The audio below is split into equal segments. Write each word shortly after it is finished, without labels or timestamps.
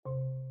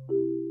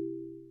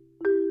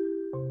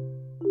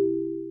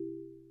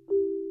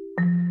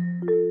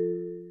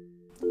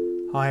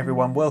Hi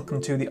everyone, welcome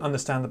to the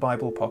Understand the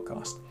Bible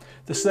podcast.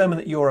 The sermon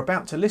that you're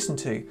about to listen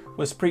to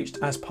was preached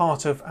as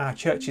part of our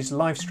church's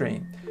live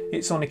stream.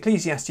 It's on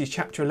Ecclesiastes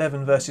chapter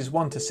 11 verses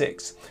 1 to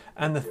 6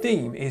 and the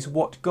theme is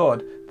what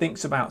God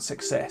thinks about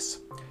success.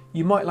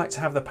 You might like to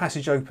have the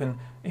passage open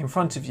in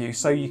front of you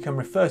so you can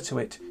refer to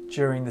it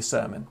during the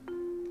sermon.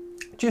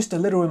 Just a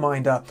little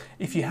reminder,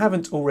 if you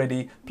haven't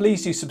already,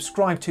 please do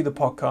subscribe to the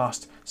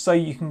podcast so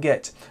you can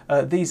get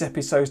these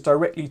episodes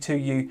directly to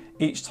you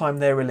each time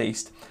they're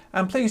released.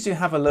 And please do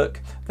have a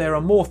look. There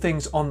are more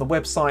things on the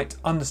website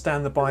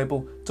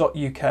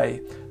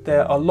understandthebible.uk.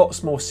 There are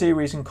lots more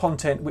series and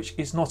content which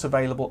is not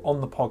available on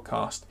the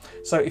podcast.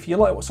 So if you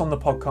like what's on the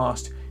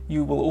podcast,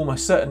 you will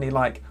almost certainly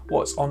like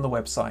what's on the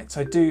website.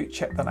 So do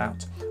check that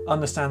out,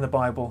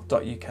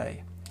 understandthebible.uk.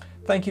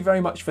 Thank you very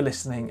much for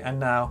listening, and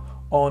now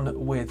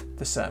on with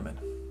the sermon.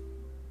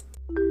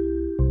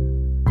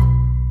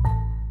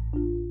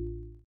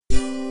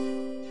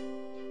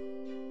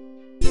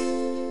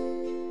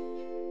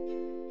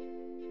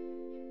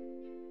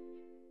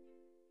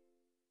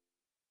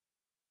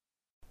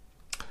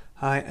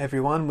 Hi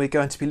everyone, we're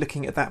going to be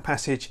looking at that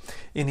passage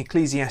in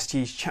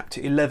Ecclesiastes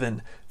chapter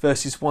 11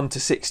 verses 1 to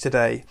 6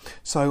 today.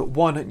 So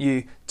why don't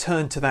you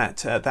turn to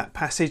that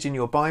passage in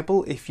your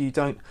Bible if you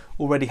don't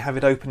already have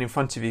it open in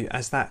front of you,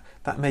 as that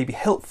may be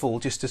helpful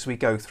just as we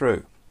go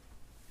through.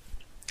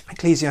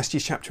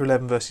 Ecclesiastes chapter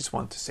 11 verses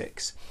 1 to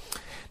 6.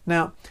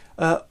 Now,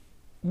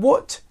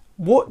 what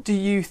do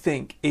you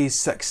think is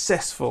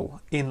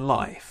successful in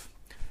life?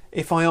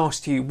 If I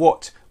asked you,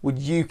 what would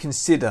you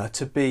consider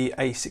to be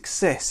a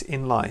success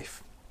in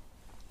life?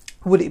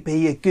 Would it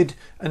be a good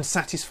and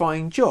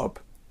satisfying job?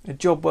 A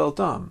job well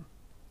done?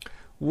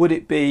 Would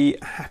it be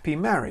a happy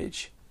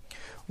marriage?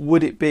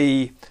 Would it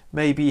be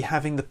maybe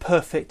having the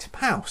perfect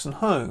house and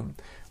home?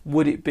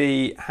 Would it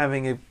be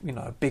having a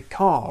big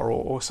car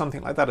or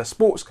something like that, a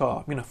sports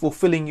car,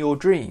 fulfilling your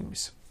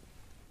dreams?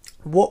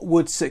 What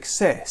would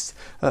success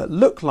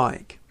look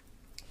like?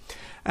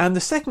 And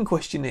the second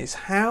question is,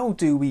 how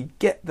do we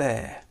get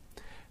there?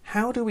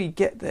 How do we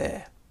get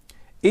there?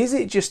 Is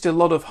it just a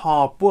lot of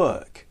hard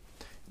work?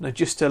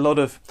 Just a lot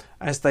of,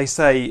 as they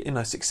say,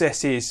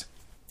 success is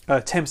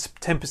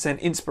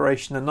 10%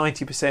 inspiration and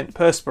 90%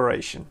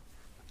 perspiration.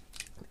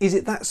 Is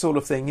it that sort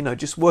of thing?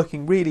 Just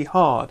working really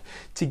hard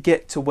to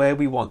get to where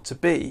we want to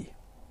be.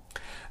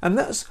 And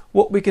that's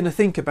what we're going to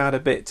think about a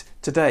bit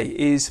today,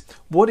 is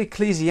what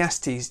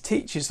Ecclesiastes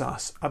teaches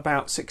us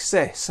about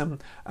success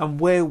and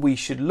where we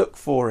should look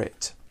for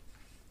it.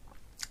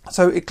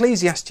 So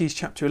Ecclesiastes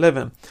chapter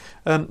 11,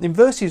 in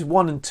verses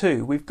 1 and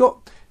 2, we've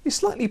got these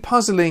slightly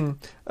puzzling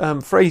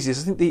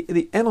phrases. I think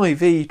the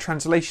NIV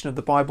translation of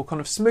the Bible kind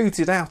of smooths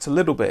it out a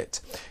little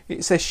bit.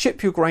 It says,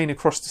 ship your grain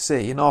across the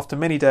sea, and after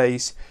many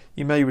days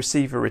you may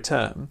receive a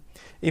return.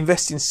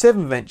 Invest in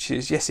 7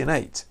 ventures, yes, in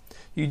 8.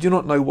 You do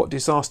not know what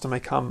disaster may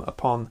come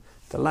upon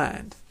the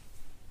land.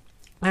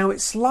 Now,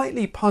 it's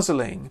slightly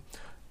puzzling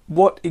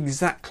what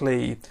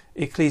exactly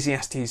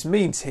Ecclesiastes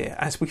means here,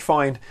 as we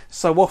find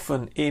so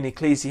often in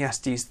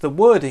Ecclesiastes. The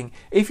wording,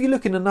 if you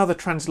look in another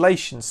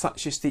translation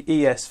such as the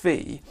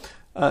ESV,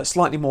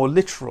 slightly more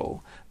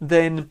literal,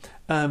 then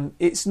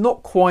it's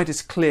not quite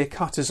as clear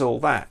cut as all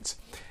that.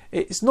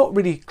 It's not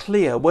really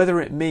clear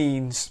whether it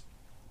means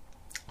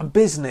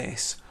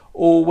business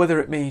or whether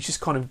it means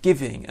just kind of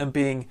giving and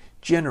being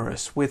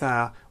generous with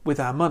our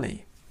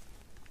money.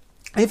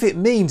 If it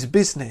means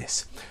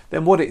business,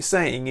 then what it's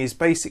saying is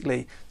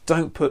basically,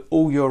 don't put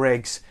all your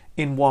eggs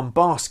in one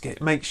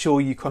basket. Make sure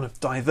you kind of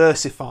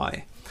diversify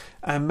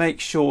and make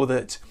sure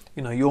that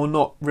you're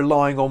not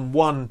relying on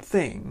one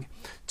thing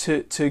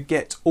to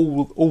get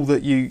all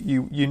that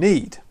you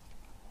need.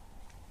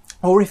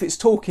 Or if it's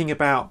talking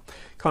about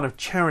kind of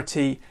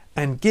charity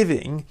and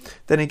giving,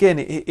 then again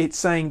it's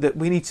saying that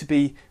we need to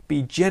be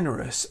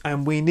generous,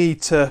 and we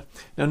need to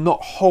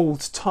not hold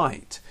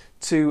tight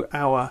to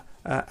our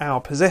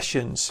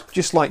possessions,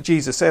 just like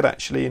Jesus said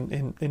actually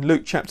in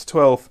Luke chapter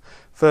 12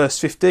 verse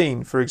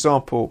 15, for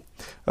example,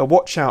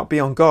 watch out, be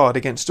on guard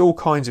against all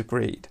kinds of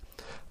greed.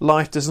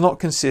 Life does not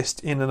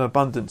consist in an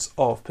abundance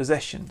of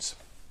possessions.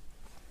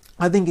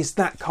 I think it's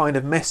that kind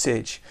of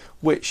message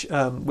which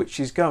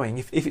is going,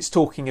 if it's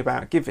talking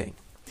about giving.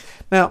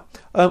 Now,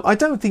 I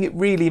don't think it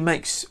really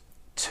makes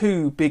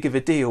too big of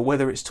a deal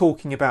whether it's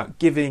talking about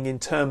giving in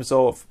terms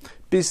of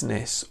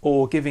business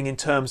or giving in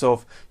terms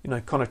of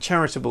kind of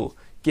charitable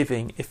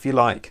giving, if you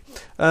like.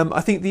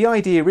 I think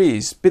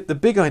the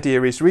big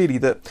idea is really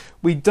that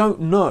we don't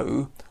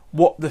know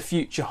what the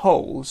future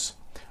holds.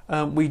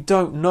 We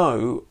don't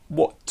know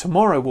what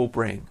tomorrow will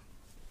bring,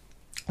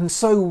 and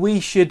so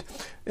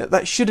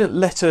that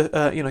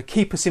shouldn't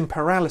keep us in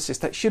paralysis.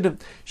 That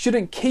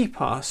shouldn't keep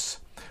us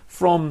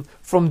from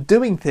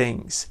doing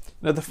things.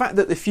 The fact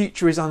that the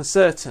future is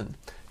uncertain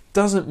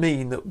doesn't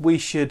mean that we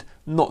should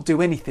not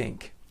do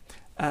anything.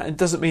 It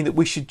doesn't mean that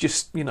we should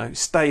just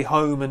stay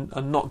home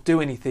and not do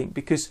anything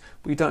because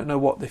we don't know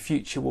what the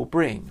future will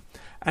bring.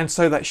 And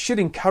so that should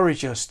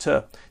encourage us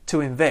to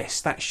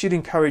invest. That should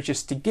encourage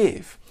us to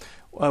give.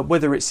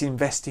 whether it's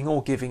investing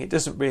or giving, it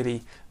doesn't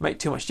really make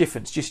too much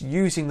difference. Just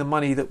using the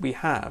money that we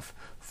have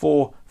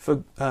for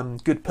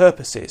good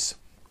purposes.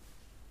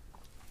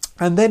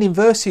 And then in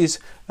verses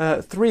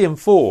 3 and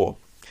 4,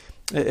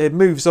 it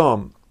moves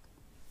on.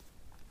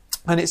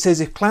 And it says,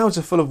 if clouds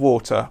are full of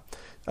water,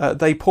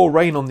 they pour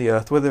rain on the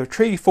earth. Whether a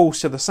tree falls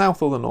to the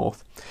south or the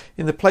north,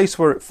 in the place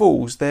where it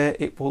falls, there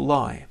it will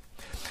lie.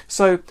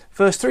 So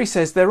verse 3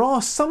 says, there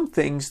are some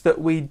things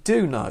that we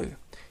do know.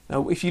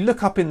 Now, if you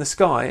look up in the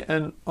sky,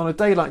 and on a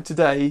day like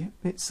today,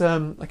 it's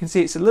I can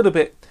see it's a little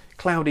bit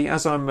cloudy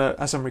as I'm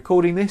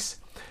recording this,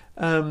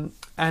 and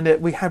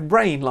we had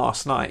rain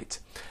last night.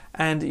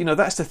 And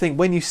that's the thing,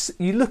 when you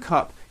look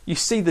up, you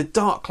see the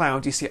dark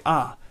cloud, you see,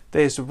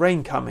 there's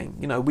rain coming.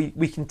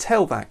 We can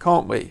tell that,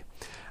 can't we?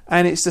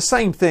 And it's the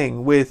same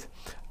thing with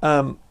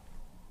the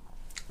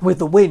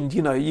wind.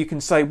 You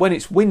can say when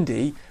it's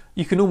windy,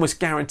 you can almost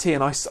guarantee,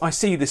 and I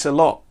see this a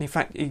lot. In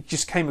fact, it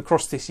just came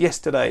across this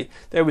yesterday.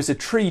 There was a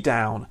tree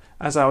down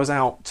as I was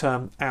out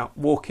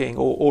walking,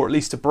 or at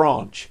least a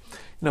branch.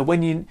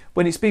 When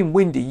it's been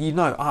windy,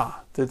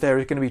 that there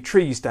are going to be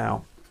trees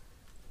down.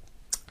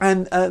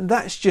 And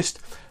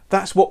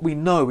that's what we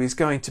know is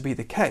going to be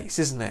the case,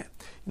 isn't it?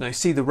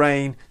 See the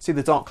rain, see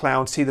the dark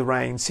clouds, see the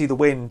rain, see the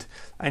wind,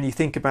 and you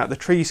think about the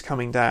trees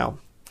coming down.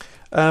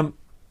 So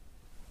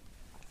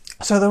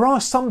there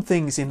are some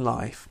things in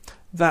life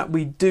that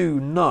we do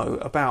know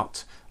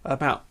about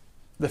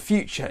the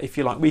future, if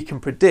you like, we can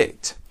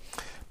predict.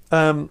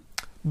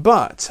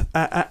 But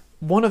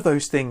one of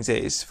those things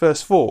is,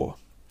 verse 4,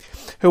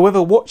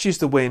 whoever watches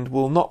the wind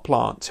will not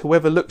plant,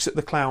 whoever looks at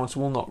the clouds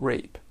will not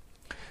reap.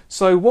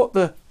 So what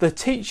the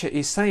teacher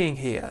is saying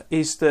here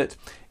is that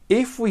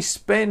if we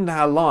spend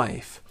our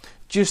life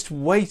just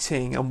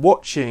waiting and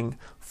watching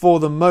for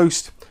the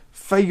most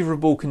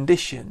favourable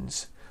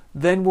conditions,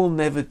 then we'll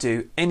never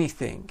do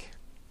anything.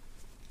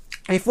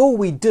 If all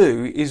we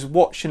do is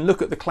watch and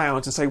look at the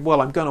clouds and say,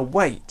 well, I'm going to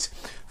wait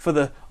for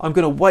the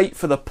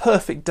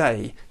perfect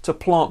day to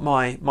plant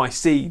my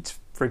seeds,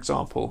 for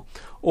example,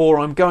 or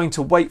I'm going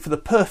to wait for the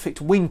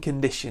perfect wind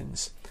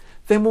conditions,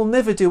 then we'll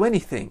never do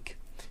anything.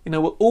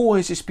 We'll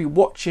always just be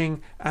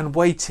watching and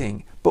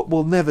waiting, but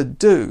we'll never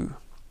do.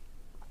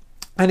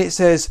 And it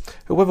says,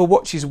 whoever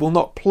watches will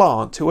not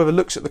plant, whoever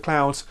looks at the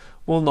clouds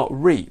will not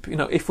reap.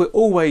 If we're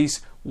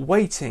always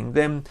waiting,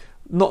 then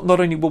not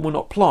only will we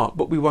not plant,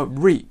 but we won't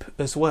reap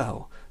as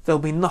well. There'll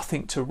be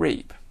nothing to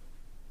reap.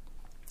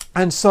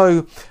 And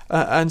so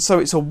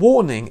it's a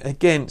warning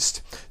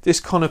against this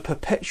kind of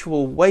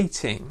perpetual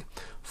waiting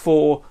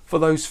for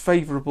those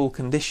favourable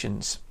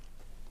conditions.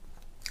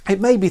 It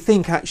made me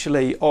think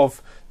actually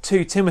of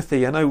 2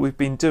 Timothy. I know we've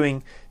been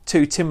doing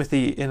 2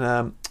 Timothy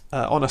on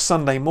a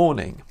Sunday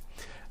morning.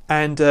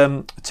 And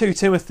 2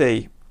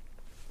 Timothy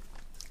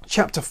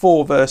chapter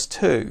 4 verse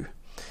 2,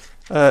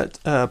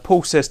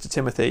 Paul says to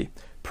Timothy,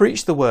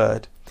 preach the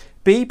word,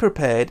 be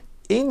prepared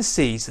in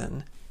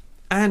season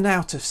and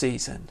out of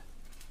season.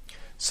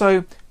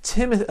 So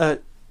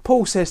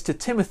Paul says to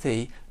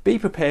Timothy, be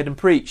prepared and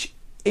preach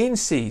in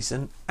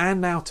season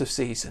and out of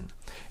season.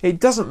 It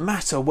doesn't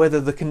matter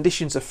whether the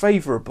conditions are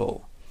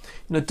favourable.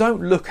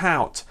 Don't look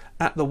out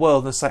at the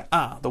world and say,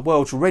 the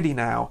world's ready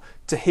now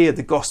to hear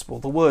the gospel.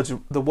 The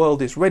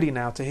world is ready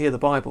now to hear the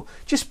Bible.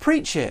 Just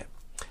preach it.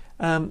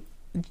 It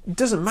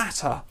doesn't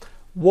matter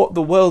what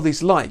the world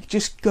is like.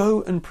 Just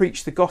go and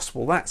preach the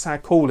gospel. That's our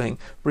calling,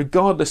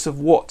 regardless of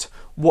what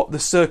the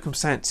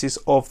circumstances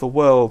of the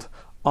world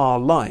are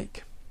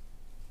like.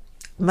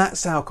 And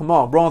that's our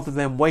command, rather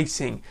than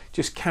waiting,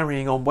 just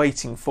carrying on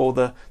waiting for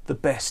the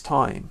best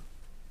time.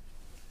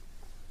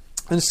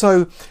 And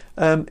so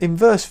in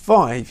verse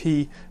 5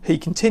 he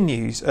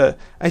continues,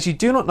 as you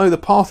do not know the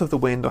path of the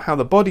wind or how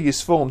the body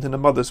is formed in a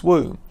mother's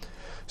womb,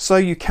 so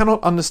you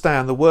cannot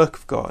understand the work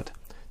of God,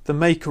 the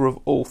maker of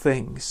all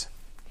things.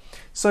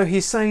 So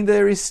he's saying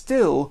there is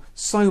still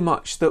so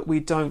much that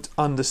we don't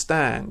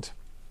understand.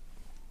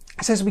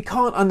 He says we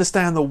can't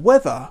understand the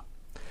weather,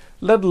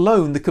 let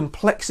alone the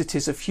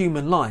complexities of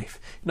human life.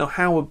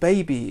 How a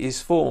baby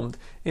is formed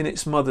in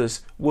its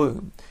mother's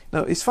womb.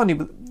 Now, it's funny,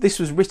 but this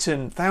was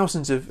written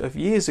thousands of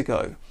years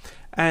ago.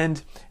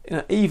 And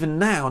even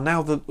now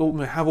that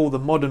we have all the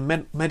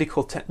modern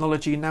medical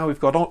technology, now we've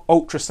got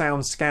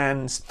ultrasound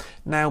scans,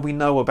 now we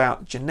know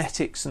about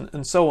genetics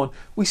and so on,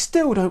 we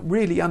still don't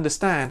really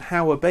understand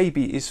how a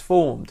baby is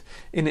formed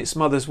in its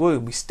mother's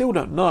womb. We still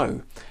don't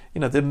know,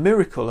 the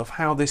miracle of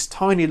how this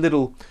tiny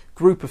little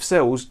group of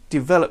cells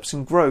develops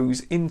and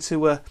grows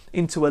into a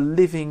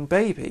living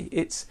baby.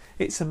 It's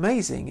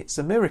amazing. It's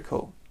a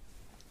miracle.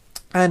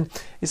 And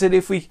he said,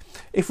 if we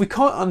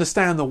can't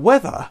understand the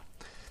weather,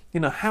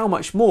 how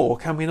much more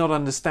can we not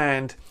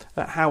understand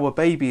how a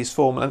baby is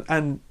formed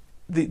and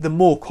the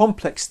more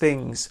complex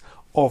things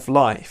of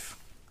life?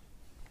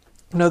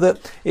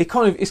 That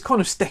it's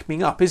kind of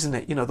stepping up, isn't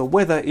it? The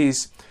weather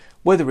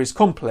is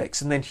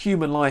complex, and then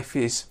human life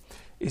is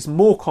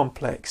more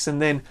complex,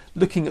 and then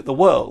looking at the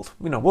world,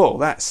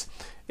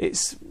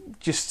 it's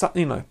just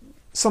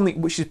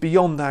something which is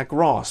beyond our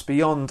grasp,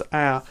 beyond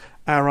our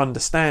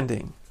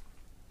understanding.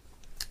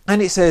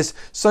 And it says,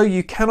 so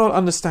you cannot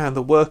understand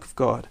the work of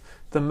God,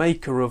 the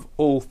maker of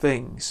all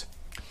things.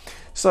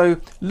 So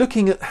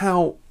looking at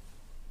how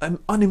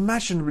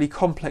unimaginably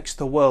complex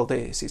the world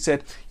is, it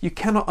said, you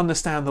cannot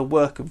understand the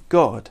work of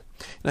God.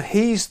 Now,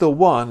 he's the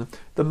one,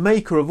 the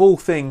maker of all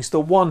things, the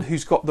one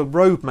who's got the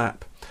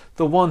roadmap,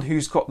 the one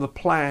who's got the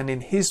plan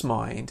in his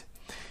mind.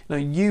 Now,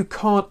 you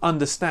can't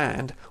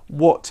understand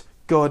what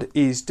God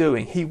is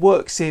doing. He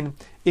works in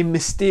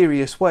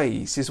mysterious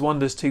ways, his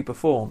wonders to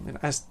perform,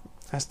 as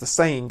the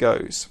saying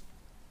goes.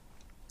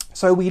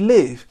 So we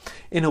live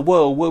in a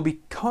world where we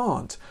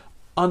can't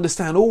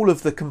understand all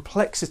of the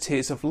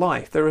complexities of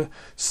life. There are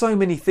so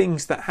many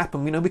things that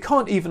happen. We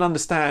can't even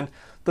understand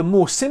the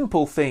more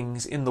simple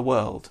things in the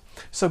world.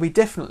 So we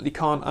definitely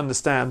can't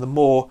understand the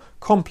more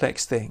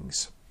complex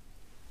things.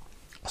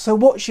 So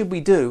what should we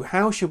do?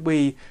 How should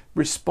we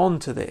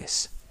respond to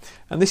this?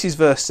 And this is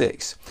verse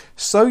 6.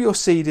 Sow your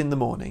seed in the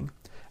morning,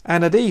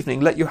 and at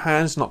evening let your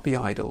hands not be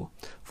idle,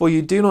 for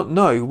you do not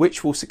know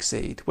which will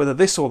succeed, whether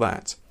this or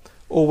that,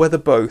 or whether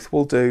both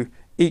will do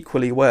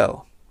equally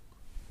well.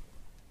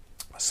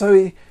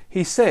 So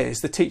he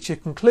says, the teacher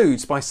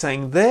concludes by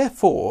saying,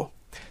 therefore,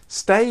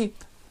 stay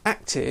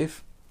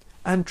active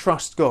and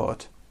trust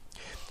God.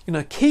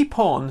 Keep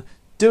on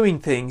doing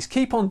things,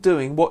 keep on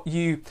doing what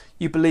you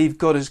believe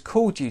God has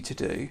called you to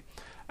do,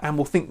 and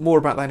we'll think more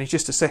about that in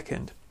just a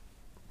second.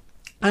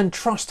 And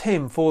trust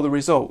him for the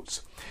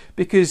results,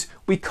 because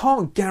we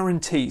can't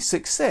guarantee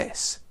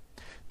success.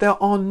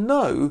 There are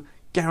no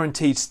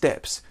guaranteed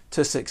steps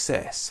to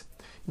success.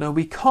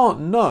 We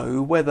can't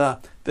know whether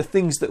the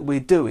things that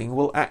we're doing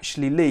will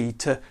actually lead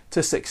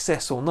to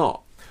success or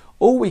not.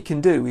 All we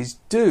can do is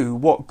do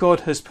what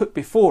God has put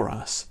before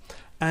us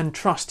and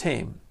trust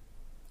him.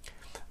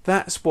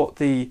 That's what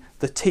the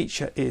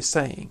teacher is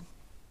saying.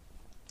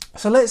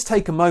 So let's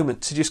take a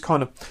moment to just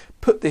kind of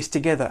put this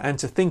together and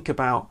to think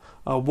about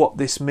what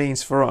this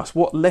means for us.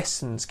 What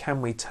lessons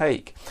can we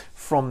take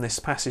from this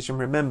passage and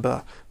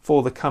remember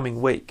for the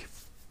coming week?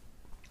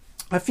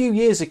 A few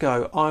years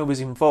ago, I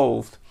was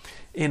involved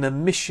in a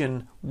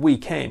mission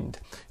weekend.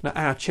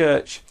 Our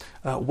church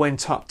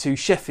went up to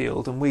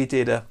Sheffield, and we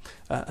did a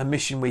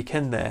mission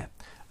weekend there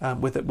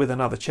with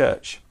another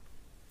church.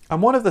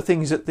 And one of the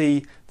things that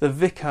the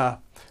vicar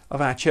of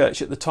our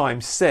church at the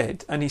time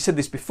said, and he said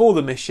this before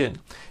the mission,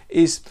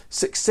 is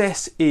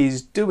success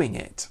is doing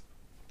it.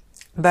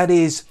 That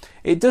is,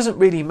 it doesn't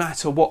really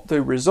matter what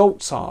the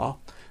results are,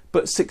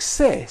 but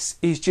success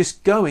is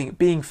just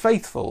being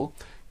faithful,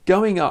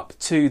 going up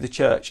to the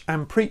church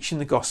and preaching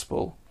the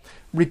gospel,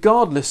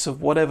 regardless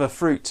of whatever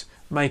fruit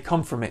may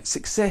come from it.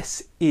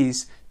 Success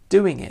is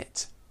doing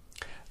it.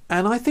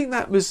 And I think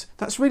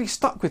that's really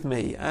stuck with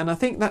me, and I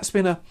think that's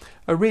been a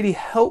really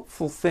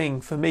helpful thing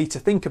for me to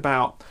think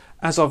about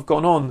as I've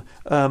gone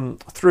on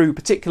through,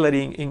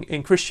 particularly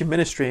in Christian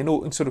ministry and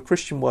all in sort of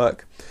Christian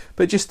work.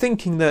 But just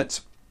thinking that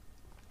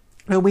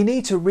we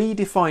need to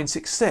redefine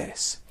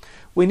success.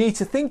 We need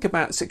to think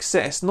about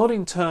success not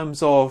in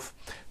terms of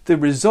the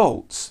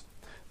results,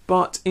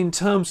 but in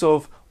terms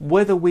of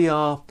whether we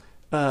are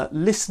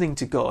listening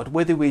to God,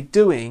 whether we're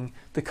doing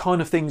the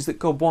kind of things that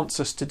God wants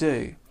us to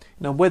do.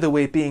 Whether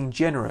we're being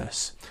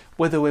generous,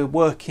 whether we're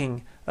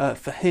working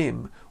for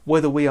him,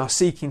 whether we are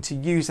seeking to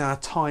use our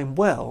time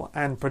well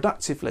and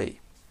productively.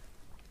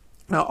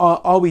 Now,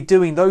 are we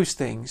doing those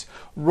things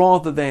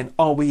rather than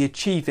are we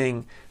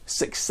achieving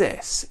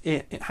success,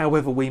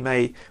 however we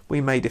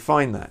may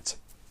define that?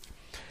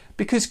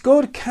 Because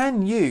God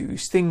can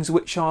use things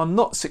which are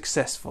not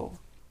successful.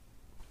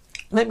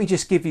 Let me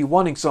just give you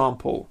one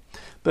example.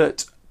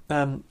 But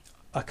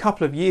a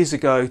couple of years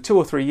ago, 2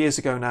 or 3 years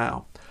ago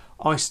now,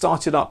 I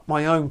started up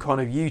my own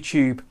kind of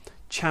YouTube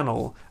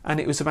channel,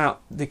 and it was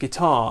about the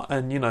guitar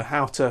and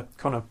how to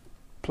kind of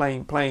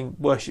playing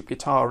worship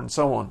guitar and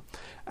so on.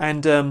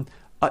 And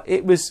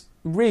it was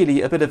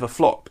really a bit of a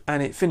flop,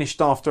 and it finished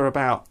after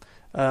about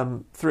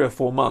 3 or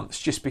 4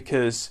 months, just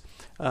because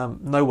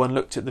no one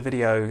looked at the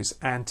videos,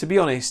 and to be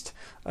honest,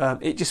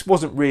 it just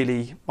wasn't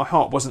really, my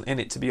heart wasn't in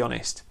it, to be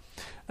honest.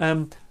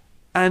 And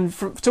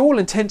to all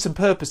intents and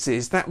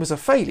purposes, that was a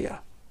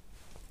failure.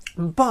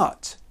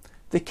 But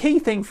the key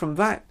thing from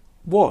that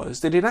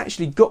was that it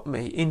actually got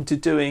me into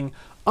doing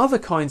other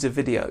kinds of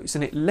videos,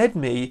 and it led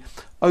me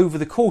over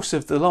the course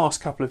of the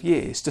last couple of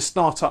years to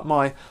start up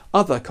my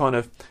other kind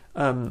of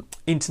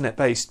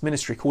internet-based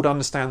ministry called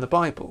Understand the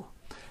Bible,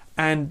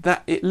 and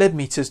that it led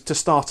me to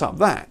start up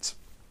that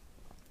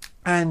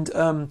and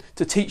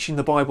to teaching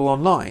the Bible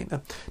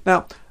online.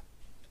 Now,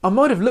 I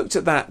might have looked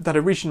at that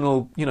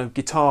original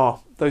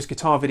those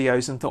guitar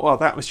videos and thought, oh,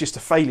 that was just a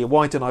failure,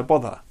 why didn't I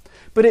bother?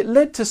 But it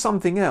led to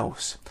something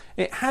else.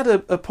 It had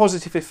a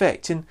positive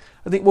effect, and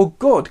I think, well,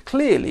 God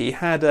clearly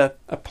had a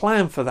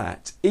plan for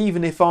that,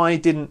 even if I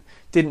didn't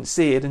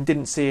see it and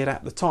didn't see it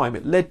at the time.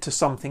 It led to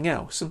something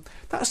else, and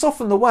that's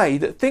often the way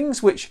that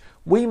things which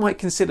we might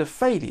consider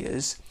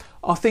failures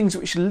are things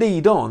which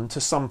lead on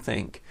to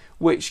something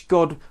which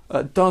God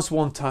does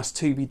want us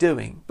to be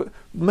doing, but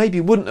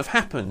maybe wouldn't have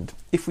happened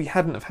if we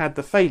hadn't have had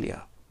the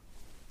failure.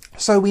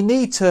 So we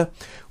need to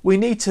we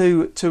need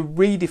to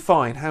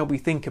redefine how we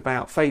think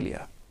about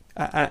failure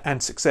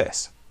and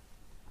success.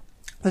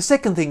 The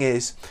second thing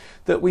is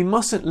that we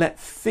mustn't let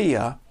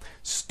fear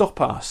stop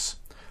us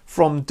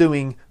from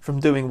doing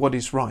what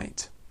is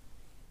right.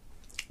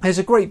 There's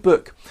a great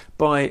book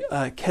by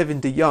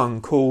Kevin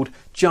DeYoung called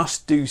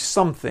Just Do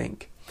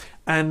Something,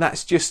 and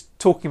that's just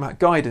talking about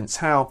guidance,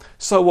 how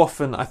so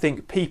often I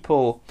think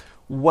people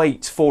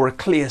wait for a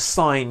clear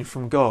sign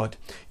from God.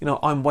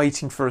 I'm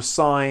waiting for a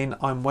sign,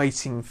 I'm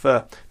waiting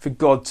for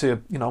God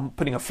to, I'm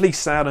putting a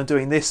fleece out, I'm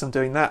doing this, I'm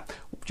doing that,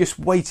 just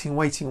waiting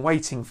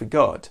for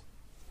God.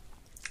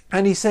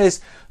 And he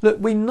says, look,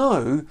 we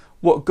know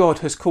what God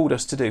has called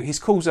us to do. He's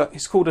called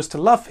us to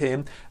love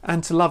him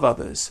and to love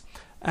others.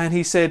 And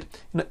he said,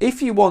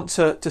 if you want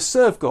to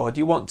serve God,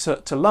 you want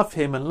to love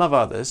him and love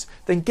others,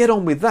 then get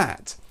on with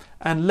that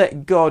and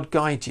let God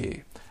guide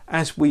you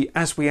as we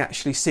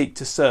actually seek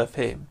to serve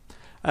him.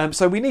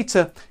 So we need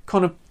to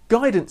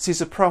guidance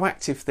is a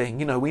proactive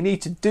thing. We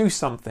need to do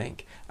something,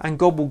 and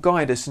God will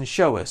guide us and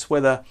show us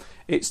whether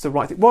it's the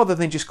right thing, rather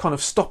than just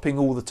stopping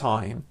all the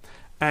time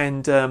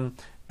and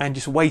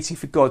just waiting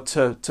for God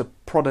to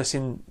prod us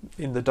in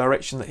the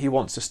direction that he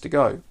wants us to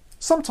go.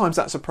 Sometimes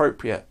that's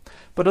appropriate,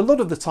 but a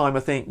lot of the time I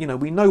think,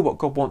 we know what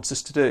God wants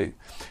us to do.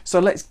 So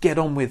let's get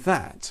on with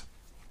that.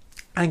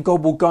 And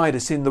God will guide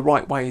us in the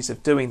right ways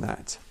of doing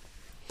that.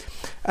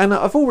 And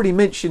I've already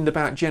mentioned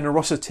about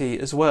generosity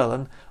as well.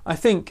 And I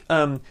think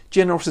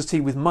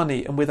generosity with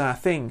money and with our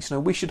things,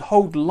 we should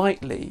hold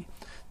lightly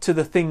to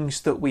the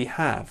things that we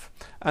have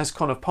as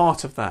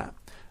part of that.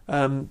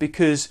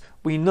 Because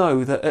we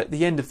know that at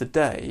the end of the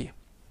day,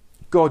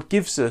 God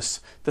gives us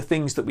the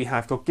things that we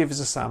have. God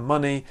gives us our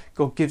money.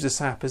 God gives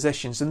us our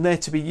possessions, and they're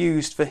to be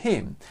used for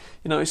him.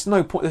 There's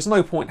no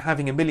point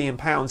having £1 million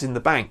in the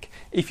bank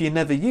if you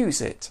never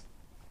use it.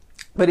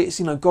 But it's,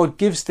 God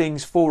gives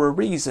things for a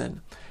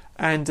reason,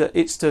 and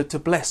it's to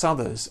bless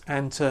others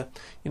and to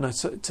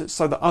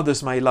so that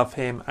others may love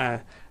him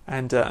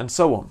and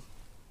so on.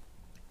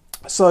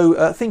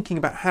 So thinking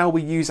about how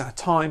we use our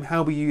time,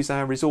 how we use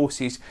our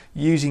resources,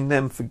 using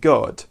them for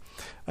God,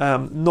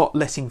 not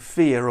letting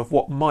fear of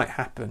what might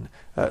happen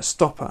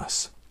stop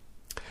us.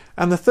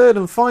 And the third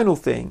and final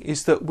thing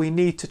is that we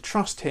need to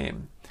trust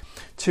him,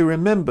 to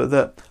remember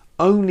that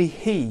only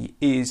he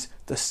is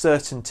the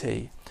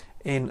certainty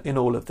in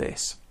all of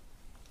this.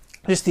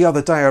 Just the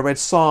other day I read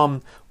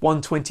Psalm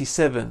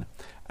 127,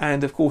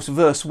 and of course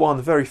verse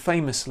 1 very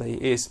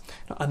famously is,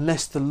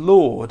 unless the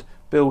Lord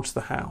builds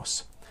the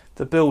house,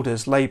 the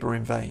builders labour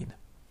in vain.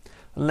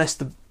 Unless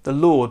the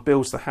Lord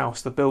builds the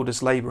house, the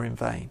builders labour in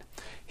vain.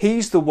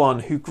 He's the one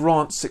who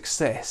grants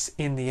success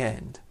in the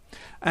end.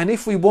 And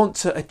if we want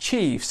to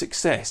achieve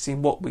success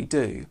in what we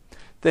do,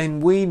 then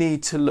we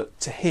need to look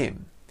to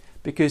him,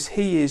 because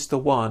he is the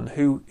one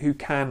who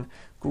can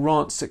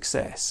grant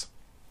success.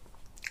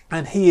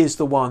 And he is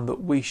the one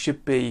that we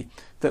should be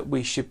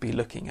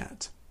looking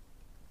at.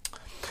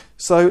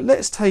 So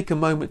let's take a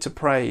moment to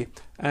pray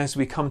as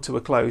we come to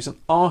a close and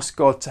ask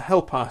God to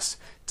help us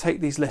take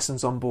these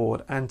lessons on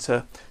board and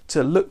to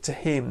look to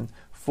him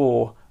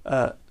for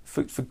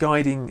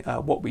guiding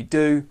what we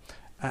do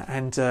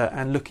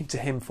and looking to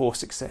him for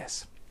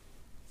success.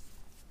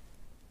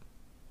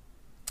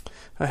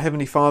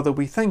 Heavenly Father,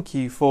 we thank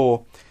you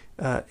for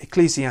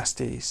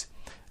Ecclesiastes,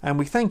 and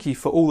we thank you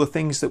for all the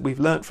things that we've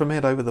learnt from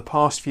it over the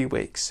past few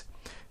weeks.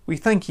 We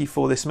thank you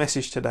for this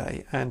message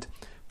today and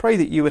pray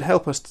that you would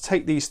help us to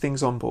take these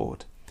things on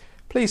board.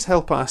 Please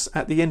help us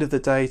at the end of the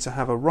day to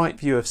have a right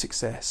view of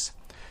success,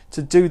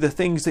 to do the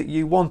things that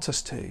you want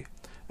us to,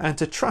 and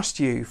to trust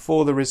you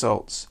for the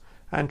results,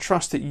 and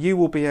trust that you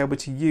will be able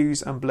to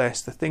use and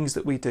bless the things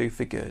that we do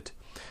for good.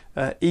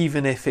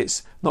 Even if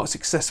it's not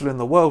successful in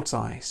the world's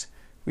eyes,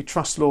 we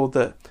trust, Lord,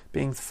 that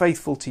being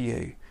faithful to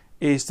you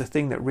is the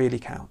thing that really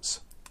counts.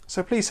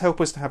 So please help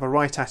us to have a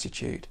right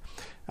attitude,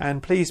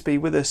 and please be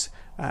with us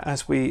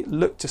as we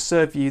look to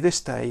serve you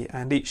this day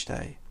and each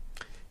day.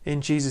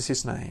 In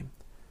Jesus' name,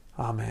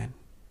 amen.